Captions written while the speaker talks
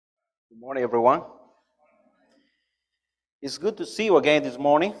Good morning, everyone. It's good to see you again this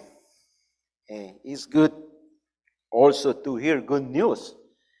morning. It's good also to hear good news.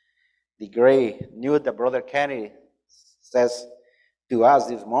 The great news that Brother Kenny says to us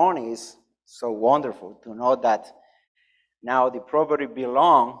this morning is so wonderful to know that now the property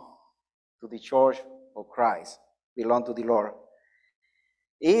belong to the church of Christ, belong to the Lord.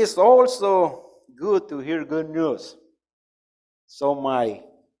 It is also good to hear good news. So my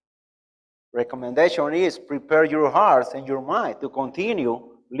recommendation is prepare your hearts and your mind to continue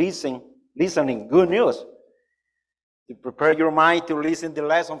listening good news. To prepare your mind to listen the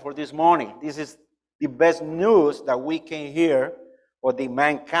lesson for this morning. This is the best news that we can hear, or the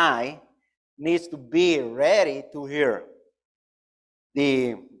mankind needs to be ready to hear.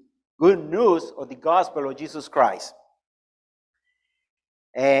 The good news of the gospel of Jesus Christ.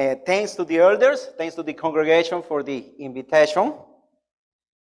 Thanks to the elders, thanks to the congregation for the invitation.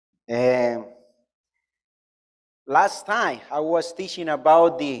 Last time I was teaching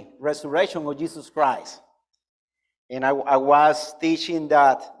about the resurrection of Jesus Christ. And I was teaching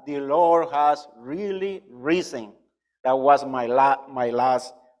that the Lord has really risen. That was my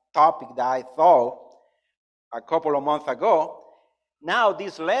last topic that I thought a couple of months ago. Now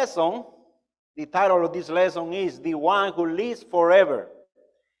this lesson, the title of this lesson is The One Who Lives Forever.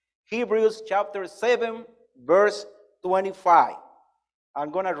 Hebrews chapter 7, verse 25. I'm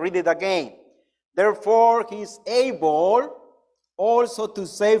going to read it again. Therefore, he is able also to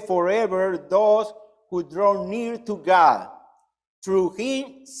save forever those who draw near to God. Through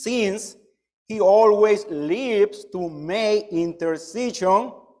him, since he always lives to make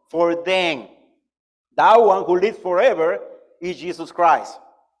intercession for them. That one who lives forever is Jesus Christ.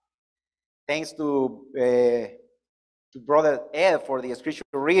 Thanks to Brother Ed for the scripture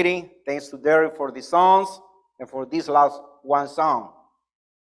reading. Thanks to Derek for the songs. And for this last one song.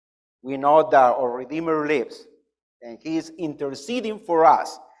 We know that our Redeemer lives. And he is interceding for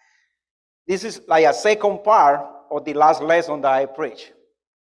us. This is like a second part of the last lesson that I preached.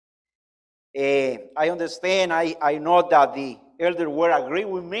 I understand, I know that the elder will agree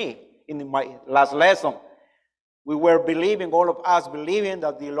with me in my last lesson. We were believing, all of us believing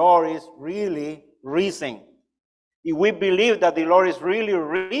that the Lord is really risen. If we believe that the Lord is really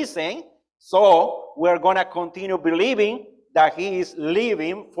risen, so we're going to continue believing that he is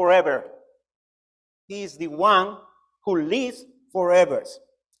living forever. He is the one who lives forever,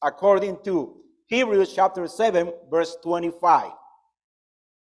 according to Hebrews chapter 7, verse 25.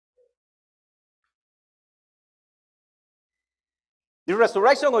 The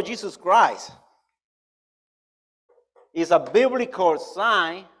resurrection of Jesus Christ is a biblical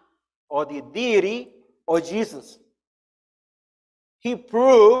sign of the deity of Jesus. He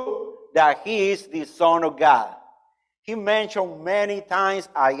proved that he is the Son of God. He mentioned many times,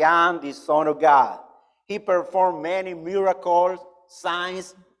 I am the Son of God. He performed many miracles,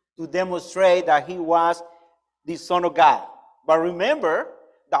 signs, to demonstrate that he was the Son of God. But remember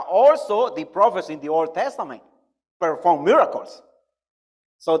that also the prophets in the Old Testament performed miracles.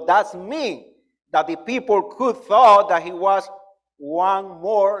 So that means that the people could thought that he was one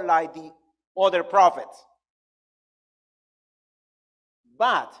more like the other prophets.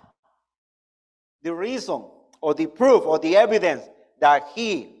 But the reason or the proof or the evidence that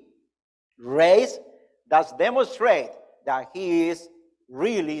he raised does demonstrate that he is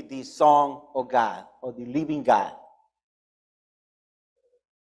really the Son of God or the living God.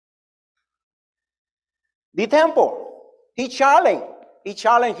 The temple, he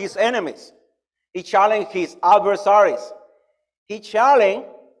challenged his enemies. He challenged his adversaries. He challenged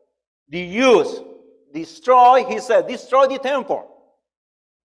the Jews. He said, destroy the temple.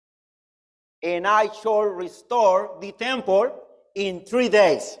 And I shall restore the temple in 3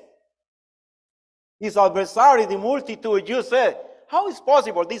 days. His adversary, the multitude, Jews said, how is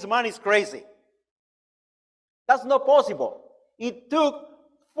possible? This man is crazy. That's not possible. It took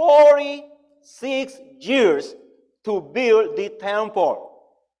 46 years to build the temple.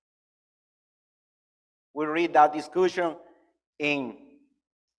 We read that discussion in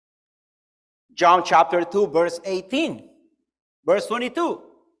John chapter 2, verse 18, verse 22.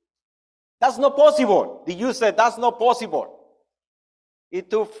 That's not possible. The Jews said that's not possible.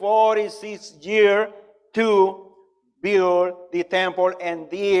 It took 46 years to build the temple, and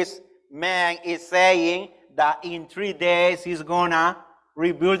this man is saying that in 3 days he's gonna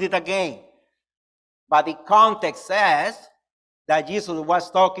rebuild it again. But the context says that Jesus was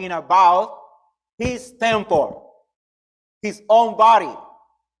talking about his temple, his own body.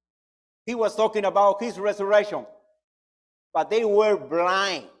 He was talking about his resurrection. But they were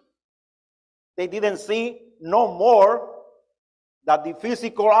blind. They didn't see no more than the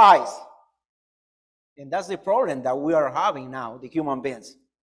physical eyes. And that's the problem that we are having now, the human beings.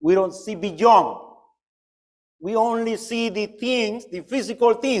 We don't see beyond. We only see the things, the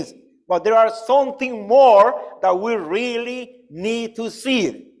physical things, but there are something more that we really need to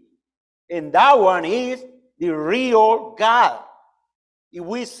see. And that one is the real God. If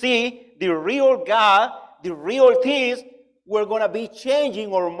we see the real God, the real things, we're going to be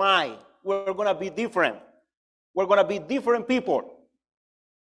changing our mind. We're going to be different. We're going to be different people.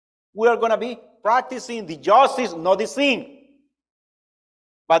 We're going to be practicing the justice, not the sin.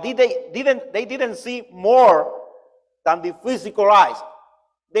 But they didn't see more than the physical eyes.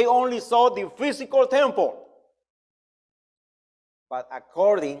 They only saw the physical temple. But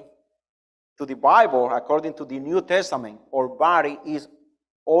according to the Bible, according to the New Testament, our body is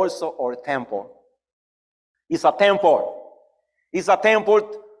also our temple. It's a temple. It's a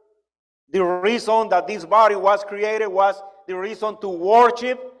temple. The reason that this body was created was the reason to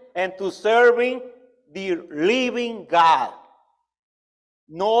worship and to serving the living God.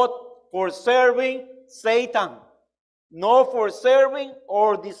 Not for serving Satan. Not for serving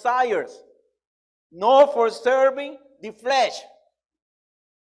our desires. Not for serving the flesh.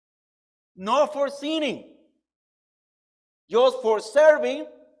 Not for sinning. Just for serving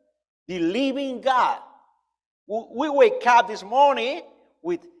the living God. We wake up this morning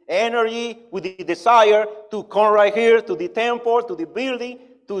with energy, with the desire to come right here to the temple, to the building,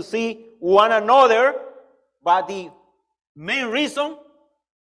 to see one another. But the main reason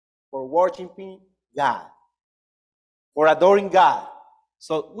for worshiping God, for adoring God.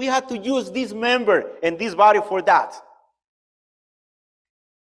 So we have to use this member and this body for that.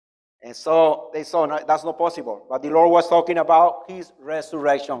 And so they saw no, that's not possible. But the Lord was talking about his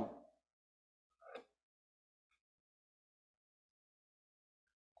resurrection.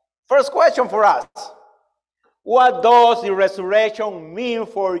 First question for us. What does the resurrection mean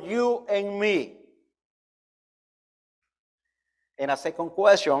for you and me? And a second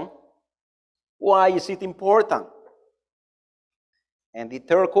question, why is it important? And the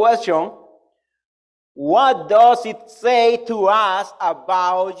third question, what does it say to us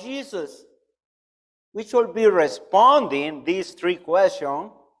about Jesus? We should be responding these three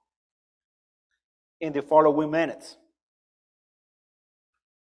questions in the following minutes.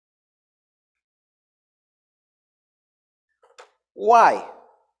 Why?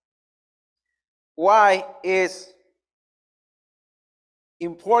 Why is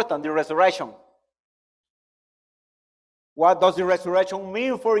important the resurrection? What does the resurrection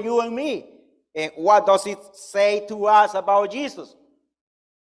mean for you and me? And what does it say to us about Jesus?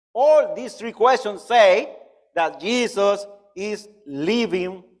 All these three questions say that Jesus is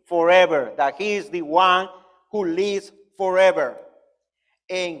living forever, that he is the one who lives forever.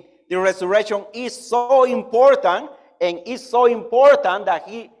 And the resurrection is so important, and it's so important that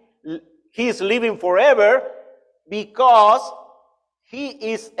he is living forever because he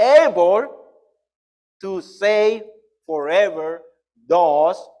is able to save forever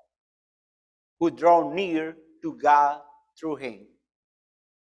those who draw near to God through him.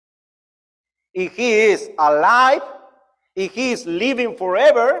 If he is alive, if he is living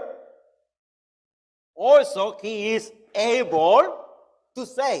forever, also he is able to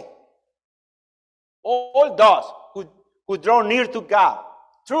save all those who draw near to God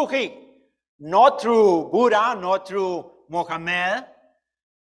through him. Not through Buddha, not through Mohammed,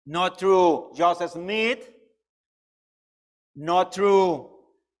 not through Joseph Smith, not through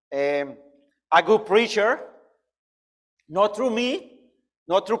a good preacher, not through me,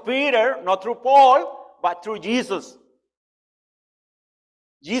 not through Peter, not through Paul, but through Jesus.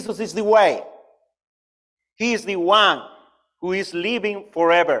 Jesus is the way. He is the one who is living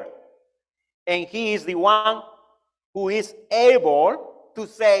forever. And he is the one who is able to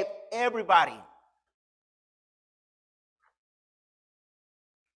save everybody.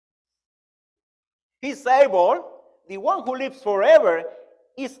 He's able, the one who lives forever,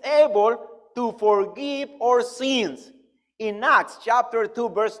 is able to forgive our sins. In Acts chapter 2,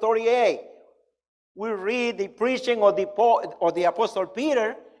 verse 38, we read the preaching of the Apostle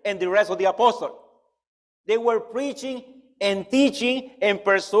Peter and the rest of the apostles. They were preaching and teaching and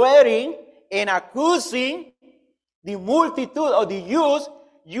persuading and accusing the multitude of the Jews,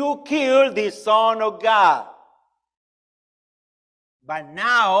 you killed the Son of God. But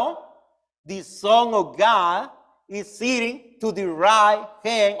now, the Son of God is sitting to the right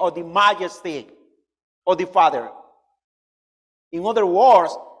hand of the majesty of the Father. In other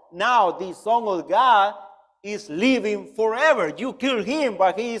words, now the Son of God is living forever. You killed him,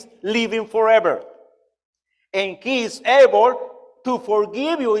 but he is living forever. And he is able to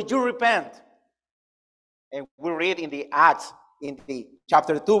forgive you if you repent. And we read in the Acts in the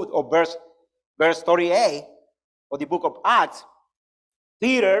chapter 2 of verse 38 of the book of Acts,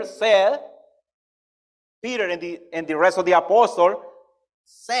 Peter and the rest of the apostles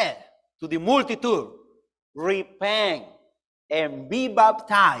said to the multitude, repent and be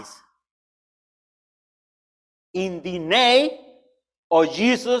baptized in the name of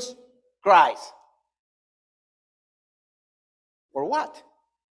Jesus Christ. For what?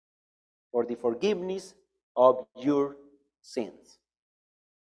 For the forgiveness of your sins.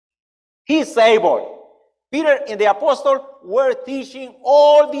 He's able. Peter and the apostle were teaching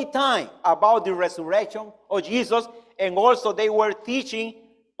all the time about the resurrection of Jesus, and also they were teaching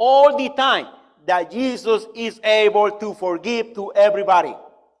all the time that Jesus is able to forgive to everybody.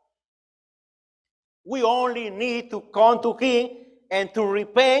 We only need to come to him and to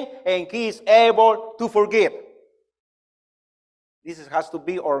repent, and he is able to forgive. This has to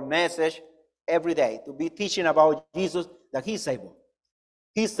be our message every day, to be teaching about Jesus, that he's able.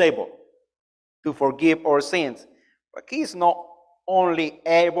 He's able to forgive our sins. But he's not only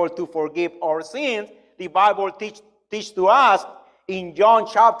able to forgive our sins. The Bible teach to us in John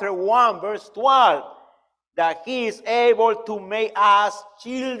chapter 1, verse 12, that he is able to make us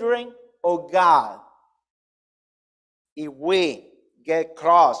children of God. If we get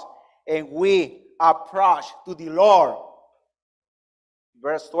close and we approach to the Lord.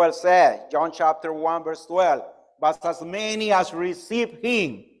 Verse 12 says, John chapter 1, verse 12, but as many as receive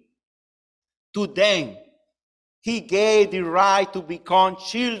him, to them he gave the right to become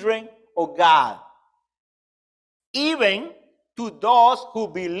children of God, even to those who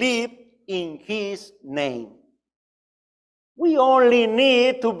believe in his name. We only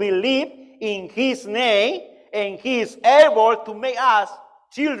need to believe in his name, and he is able to make us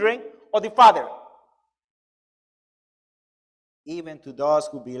children of the Father. Even to those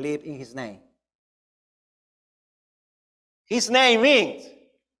who believe in his name. His name means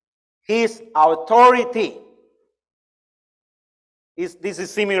his authority. This is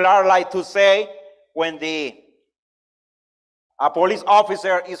similar like to say when a police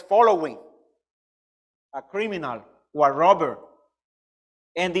officer is following a criminal or a robber,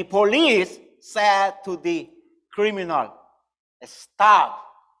 and the police said to the criminal, stop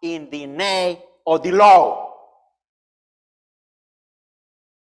in the name of the law.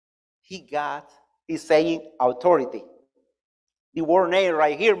 He's saying authority. The word name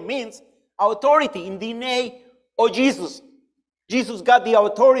right here means authority, in the name of Jesus. Jesus got the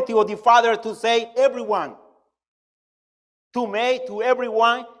authority of the Father to save everyone, to make to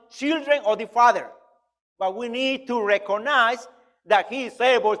everyone children of the Father. But we need to recognize that he is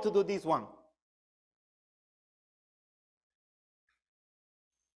able to do this one.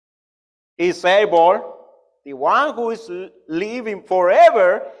 He's able, the one who is living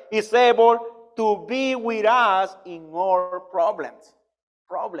forever, is able to be with us in our problems.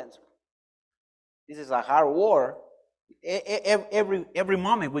 This is a hard war. Every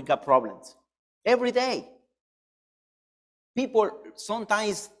moment we got problems. Every day. People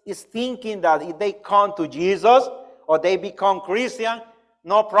sometimes is thinking that if they come to Jesus or they become Christian,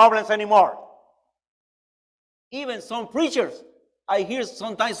 no problems anymore. Even some preachers, I hear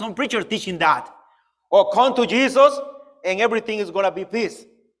sometimes some preachers teaching that. Or come to Jesus and everything is going to be peace.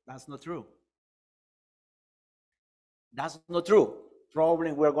 That's not true. That's not true.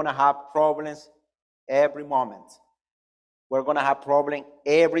 We're going to have problems every moment. We're going to have problems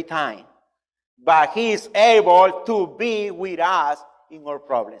every time. But he is able to be with us in our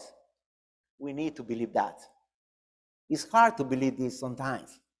problems. We need to believe that. It's hard to believe this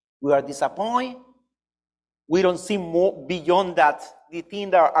sometimes. We are disappointed. We don't see more beyond that, the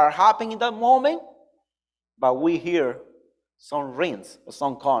things that are happening in that moment. But we hear some rings or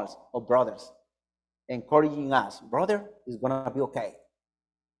some calls of brothers encouraging us. Brother, it's going to be okay.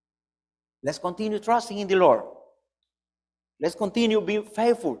 Let's continue trusting in the Lord. Let's continue being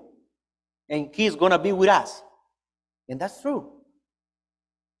faithful. And he's going to be with us. And that's true.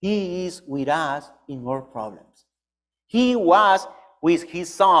 He is with us in our problems. He was with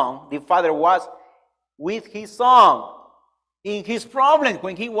his son. The Father was with his son in his problems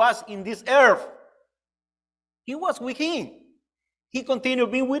when he was in this earth. He was with him. He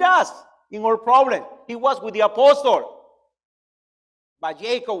continued being with us in our problem. He was with the apostle. But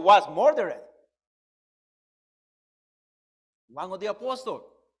Jacob was murdered. One of the apostles.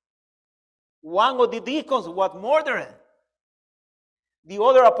 One of the deacons was murdered. The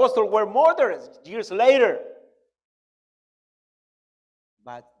other apostles were murdered years later.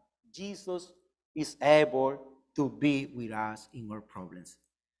 But Jesus is able to be with us in our problems.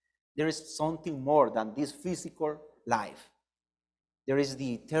 There is something more than this physical life. There is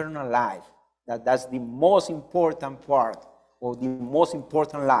the eternal life. That's the most important part or the most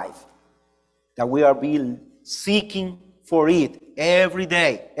important life, that we are being seeking for it every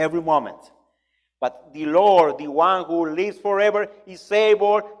day, every moment. But the Lord, the one who lives forever, is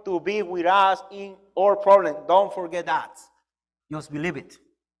able to be with us in our problem. Don't forget that. Just believe it.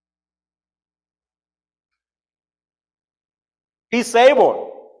 He's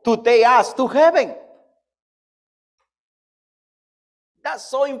able to take us to heaven. That's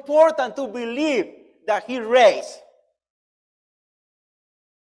so important to believe that He raised.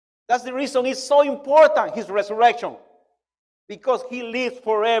 That's the reason it's so important, His resurrection. Because He lives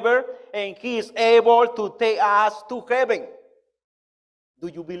forever and He is able to take us to heaven. Do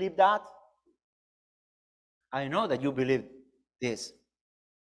you believe that? I know that you believe this.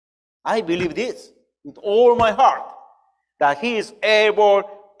 I believe this with all my heart, that He is able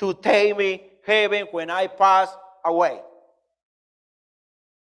to take me heaven when I pass away.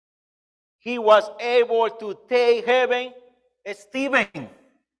 He was able to take heaven Stephen,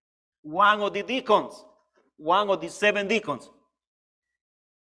 one of the deacons, one of the 7 deacons.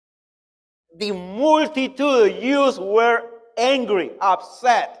 The multitude of Jews were angry,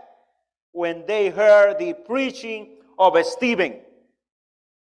 upset, when they heard the preaching of Stephen.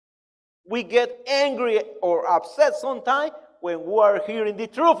 We get angry or upset sometimes when we are hearing the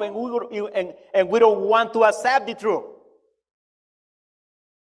truth and we don't want to accept the truth.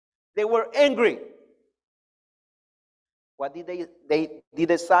 They were angry. What did they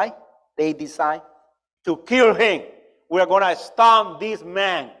decide? They decide to kill him. We're going to stone this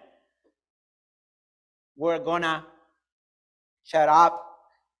man. We're going to shut up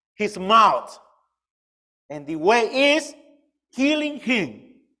his mouth. And the way is killing him.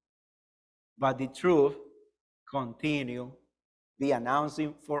 But the truth continue be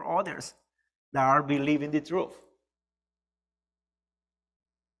announcing for others that are believing the truth.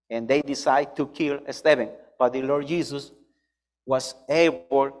 And they decide to kill Stephen. But the Lord Jesus was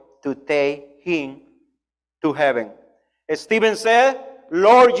able to take him to heaven. Stephen said,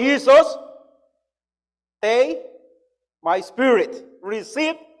 Lord Jesus, take my spirit.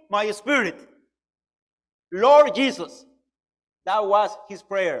 Receive my spirit. Lord Jesus. That was his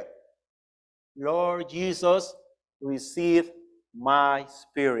prayer. Lord Jesus, receive my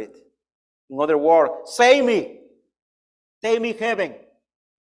spirit. In other words, save me. Take me heaven.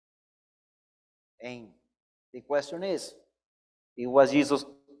 And the question is, was Jesus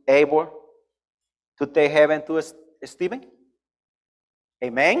able to take heaven to Stephen?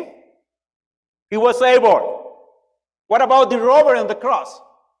 Amen? He was able. What about the robber on the cross?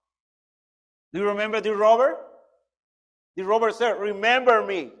 Do you remember the robber? The robber said, remember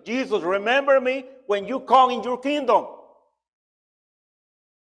me. Jesus, remember me when you come in your kingdom.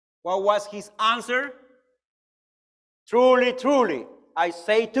 What was his answer? Truly, truly, I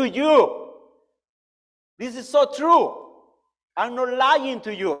say to you, this is so true. I'm not lying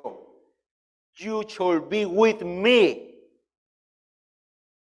to you. You shall be with me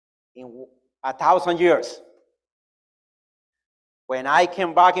in 1,000 years. When I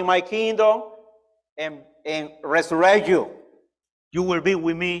come back in my kingdom and resurrect you, you will be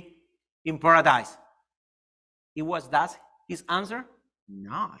with me in paradise. It was that his answer?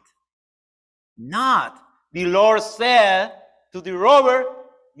 Not. The Lord said to the robber,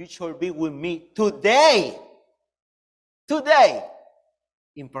 you shall be with me today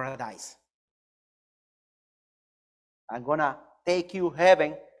in paradise. I'm going to take you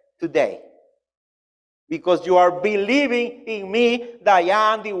heaven today because you are believing in me that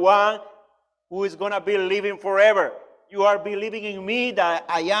I am the one who is going to be living forever. You are believing in me that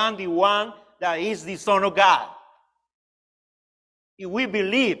I am the one that is the Son of God. If we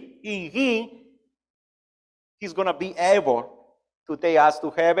believe in him, he's going to be able to take us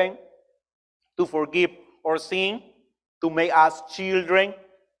to heaven, to forgive our sin, to make us children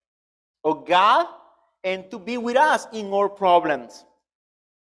of God, and to be with us in our problems.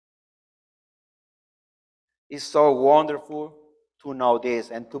 It's so wonderful to know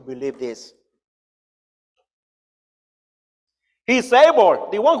this and to believe this. He's able,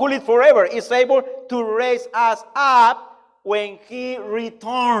 the one who lives forever, is able to raise us up when he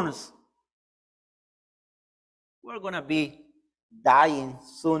returns. We're going to be dying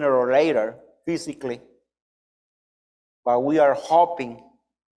sooner or later, physically. But we are hoping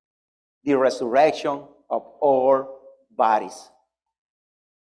the resurrection of our bodies.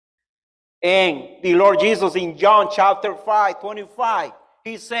 And the Lord Jesus in John chapter 5:25,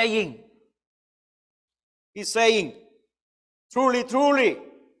 he's saying, truly, truly,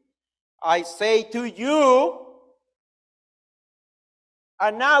 I say to you,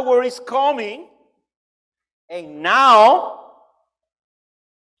 an hour is coming, and now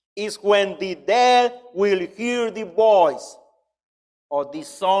is when the dead will hear the voice of the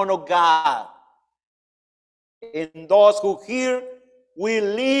Son of God. And those who hear will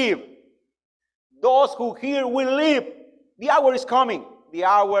live. Those who hear will live. The hour is coming, the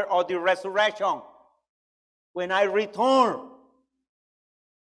hour of the resurrection, when I return.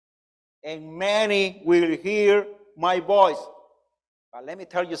 And many will hear my voice. But let me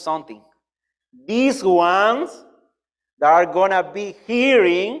tell you something. These ones that are going to be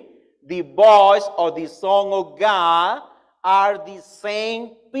hearing the voice of the Son of God are the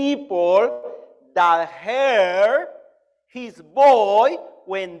same people that heard his voice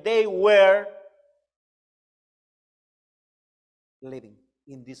when they were living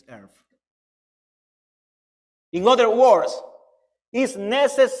in this earth. In other words, it's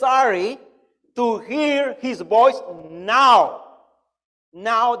necessary to hear his voice now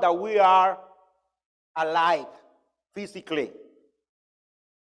that we are alive physically.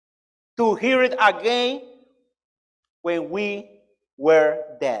 To hear it again when we were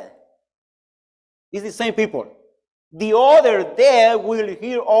dead. It's the same people. The other dead will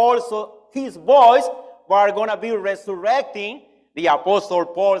hear also his voice, but are going to be resurrecting, the Apostle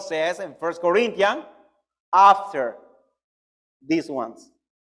Paul says in 1 Corinthians, after these ones.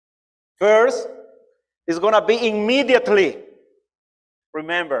 First, it's going to be immediately.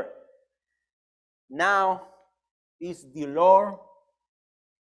 Remember, now is the Lord,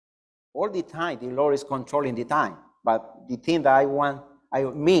 all the time, the Lord is controlling the time. But the thing that I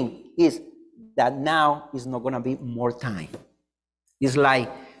mean is that now is not going to be more time. It's like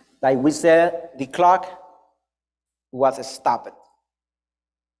we said, the clock was stopped.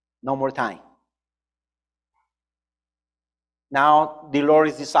 No more time. Now the Lord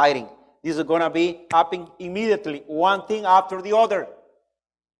is deciding. This is going to be happening immediately, one thing after the other.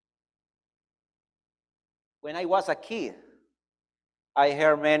 When I was a kid, I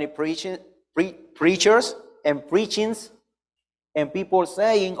heard many preachers and preachings and people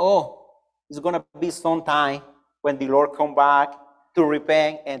saying, oh, it's going to be some time when the Lord come back to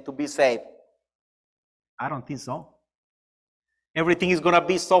repent and to be saved. I don't think so. Everything is going to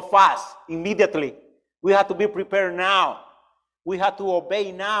be so fast, immediately. We have to be prepared now. We have to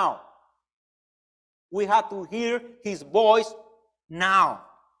obey now. We have to hear his voice now.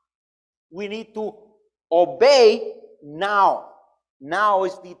 We need to obey now. Now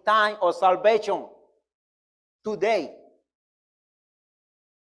is the time of salvation. Today.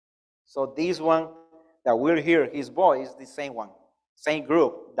 So this one that will hear his voice is the same one. Same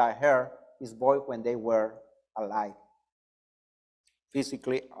group that heard his voice when they were alive.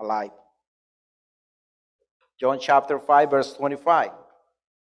 Physically alive. John chapter 5, verse 25.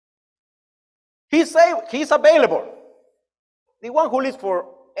 He's available. The one who lives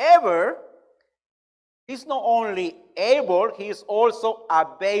forever, he's not only able, he is also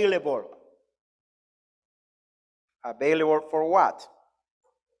available. Available for what?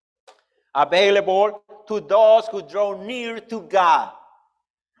 Available to those who draw near to God.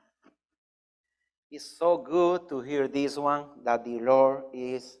 It's so good to hear this one, that the Lord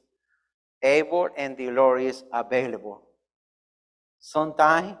is able and the Lord is available.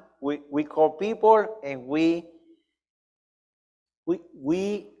 Sometimes we call people and we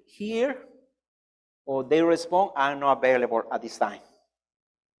hear or they respond, I'm not available at this time.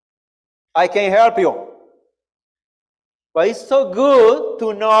 I can help you. But it's so good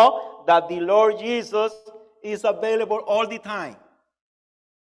to know that the Lord Jesus is available all the time.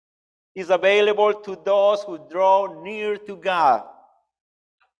 He's available to those who draw near to God.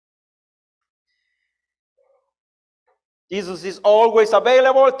 Jesus is always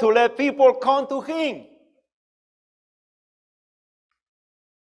available to let people come to him.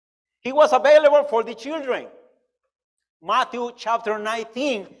 He was available for the children. Matthew chapter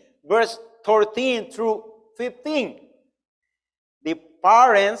 19, verse 13 through 15. The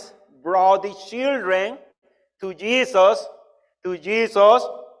parents brought the children to Jesus,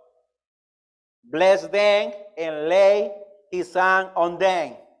 blessed them, and laid his hand on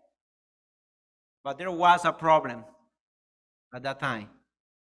them. But there was a problem at that time.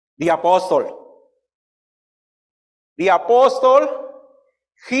 The apostle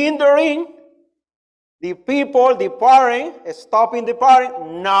hindering the people, the parent, stopping the parent.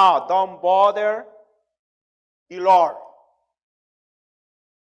 No, don't bother the Lord.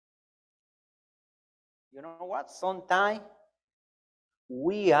 You know what? Sometimes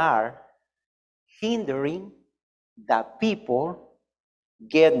we are hindering that people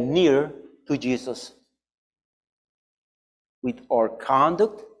get near to Jesus. With our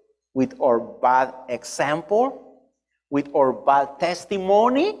conduct, with our bad example, with our bad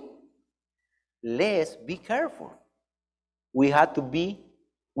testimony. Let's be careful. We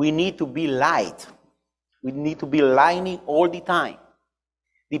need to be light. We need to be lighting all the time.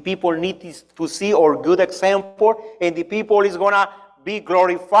 The people need to see our good example, and the people is going to be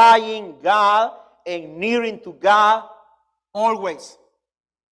glorifying God and nearing to God always.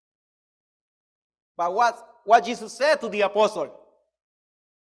 But what Jesus said to the apostle?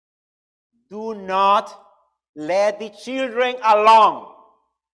 Do not let the children alone,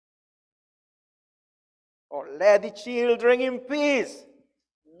 or let the children in peace.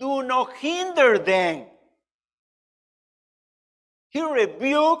 Do not hinder them. He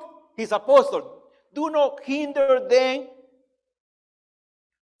rebuked his apostle. Do not hinder them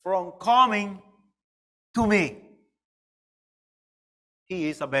from coming to me. He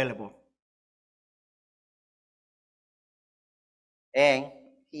is available. And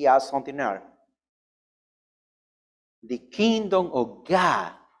he has something else. The kingdom of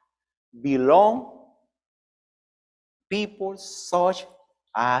God belongs people such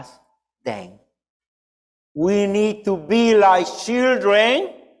as them. We need to be like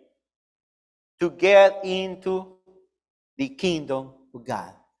children to get into the kingdom of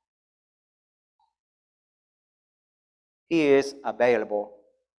God. He is available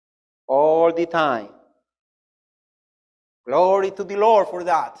all the time. Glory to the Lord for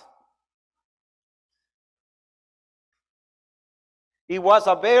that. He was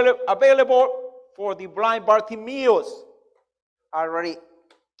available for the blind Bartimaeus. I already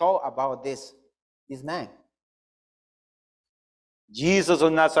thought about this man. Jesus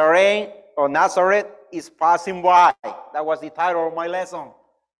of Nazareth is passing by. That was the title of my lesson.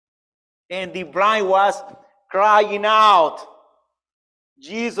 And the blind was crying out,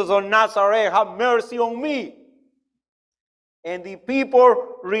 Jesus of Nazareth, have mercy on me. And the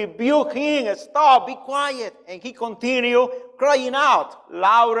people rebuked him, stop, be quiet. And he continued crying out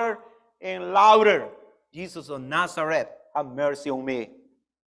louder and louder, Jesus of Nazareth, have mercy on me.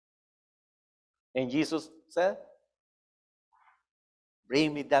 And Jesus said,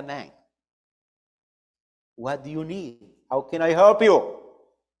 bring me that man. What do you need? How can I help you?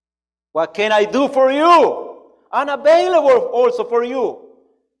 What can I do for you? I'm available also for you.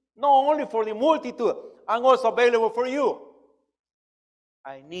 Not only for the multitude, I'm also available for you.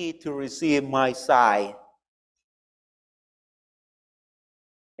 I need to receive my sight.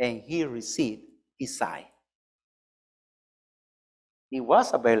 And he received his sight. He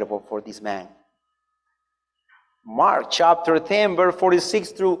was available for this man. Mark chapter 10, verse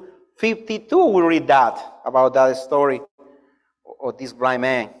 46 through 52, we read about that story of this blind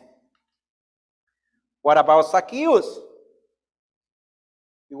man. What about Zacchaeus?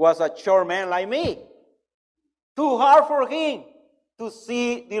 He was a short man like me. Too hard for him to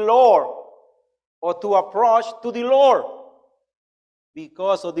see the Lord or to approach to the Lord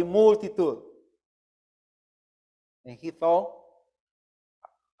because of the multitude. And he thought,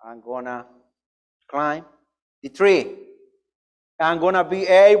 I'm going to climb the tree. I'm going to be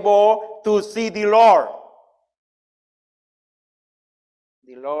able to see the Lord.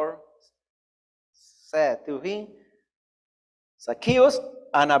 The Lord said to him, Zacchaeus,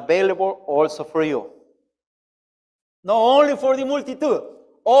 I'm available also for you. Not only for the multitude,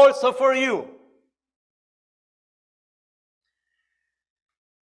 also for you.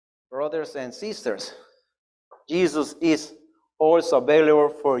 Brothers and sisters, Jesus is also available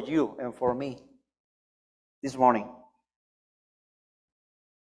for you and for me this morning.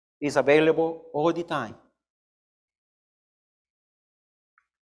 He's available all the time.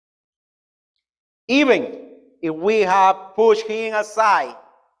 Even if we have pushed him aside,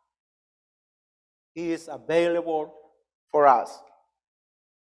 he is available for us.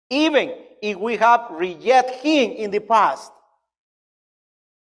 Even if we have rejected him in the past,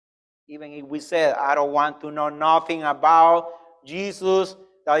 even if we said, I don't want to know nothing about Jesus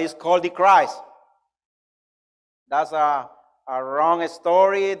that is called the Christ. That's a wrong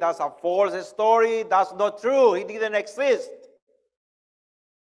story. That's a false story. That's not true. He didn't exist.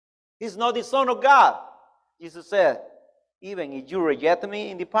 He's not the Son of God. Jesus said, even if you reject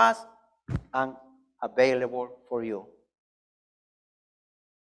me in the past, I'm available for you.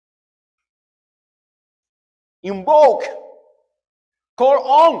 Invoke, call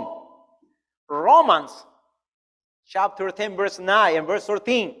on. Romans chapter 10, verse 9 and verse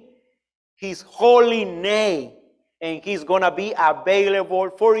 13. His holy name, and he's going to be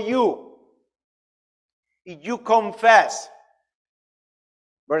available for you. If you confess,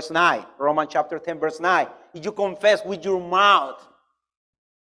 verse 9, Romans chapter 10, verse 9. If you confess with your mouth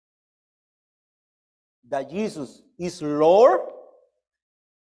that Jesus is Lord,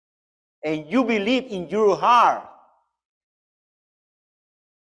 and you believe in your heart,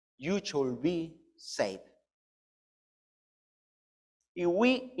 you shall be saved. If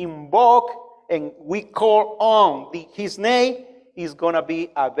we invoke and we call on his name, is going to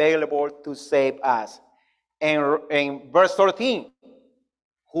be available to save us. And in verse 13,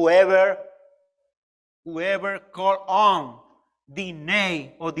 whoever call on the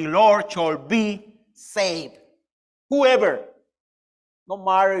name of the Lord shall be saved. Whoever, no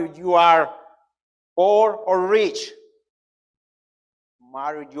matter if you are poor or rich, no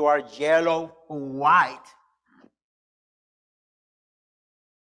matter if you are yellow or white,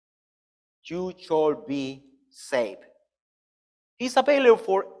 you shall be saved. He's available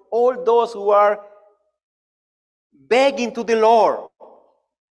for all those who are begging to the Lord,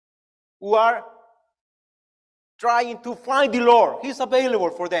 who are trying to find the Lord. He's available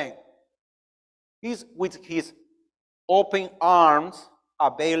for them. He's with his open arms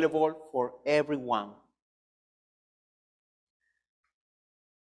available for everyone.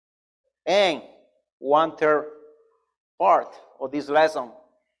 And one third part of this lesson,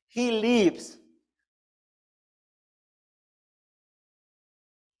 he lives.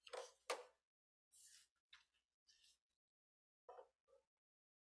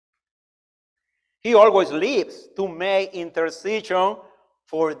 He always lives to make intercession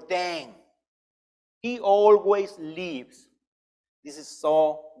for them. He always lives. This is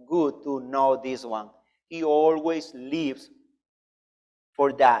so good to know this one. He always lives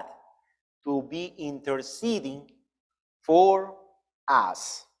for that, to be interceding for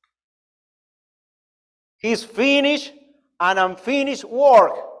us. His finished and unfinished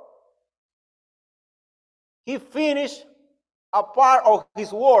work. He finished a part of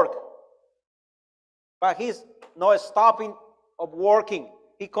his work, but he's not stopping of working.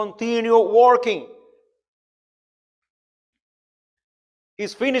 He continued working.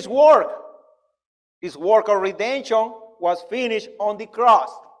 His finished work, his work of redemption was finished on the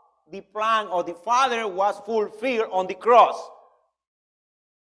cross. The plan of the Father was fulfilled on the cross.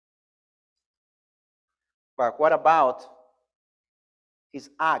 But what about his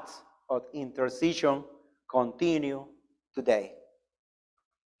acts of intercession continue today?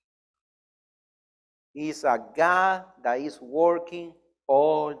 He's a God that is working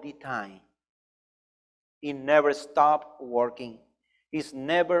all the time. He never stopped working. He's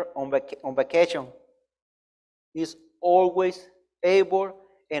never on vacation. He's always able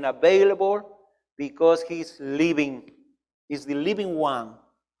and available because he's living. He's the living one.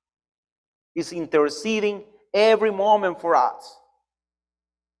 He's interceding every moment for us.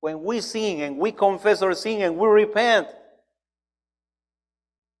 When we sin and we confess our sin and we repent,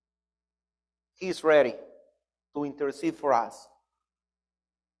 he's ready to intercede for us.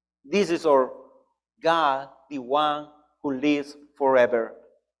 This is our God, the one who lives forever.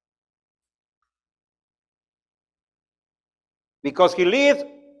 Because he lives,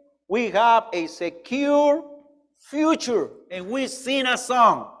 we have a secure future. And we sing a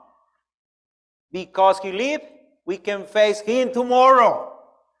song. Because he lives, we can face him tomorrow.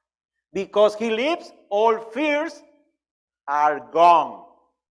 Because he lives, all fears are gone.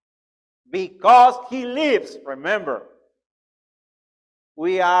 Because he lives, remember,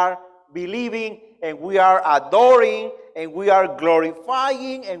 we are believing and we are adoring and we are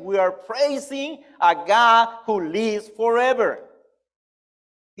glorifying and we are praising a God who lives forever.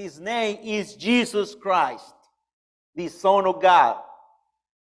 His name is Jesus Christ, the Son of God.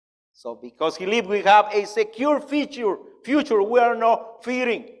 So because he lives, we have a secure future. We are not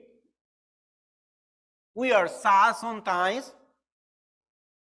fearing. We are sad sometimes.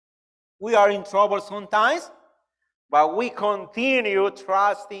 We are in trouble sometimes. But we continue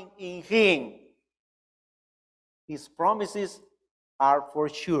trusting in him. His promises are for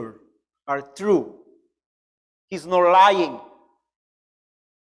sure, are true. He's not lying.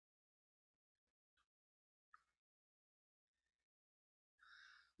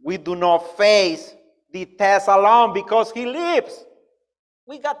 We do not face the test alone because he lives.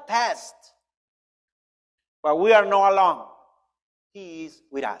 We got tests, but we are not alone. He is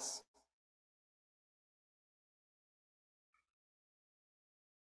with us.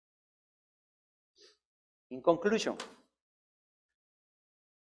 In conclusion,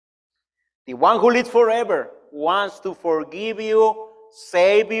 the one who lives forever wants to forgive you,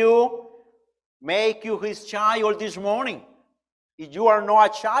 save you, make you his child this morning. If you are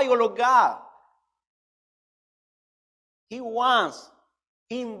not a child of God, he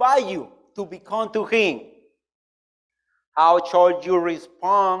invites you to become to him. How shall you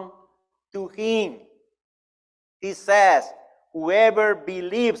respond to him? He says, whoever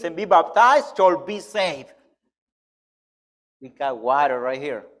believes and be baptized shall be saved. We got water right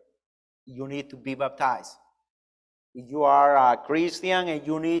here. You need to be baptized. If you are a Christian and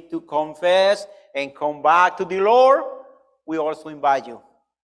you need to confess and come back to the Lord, we also invite you.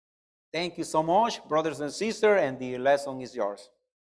 Thank you so much, brothers and sisters, and the lesson is yours.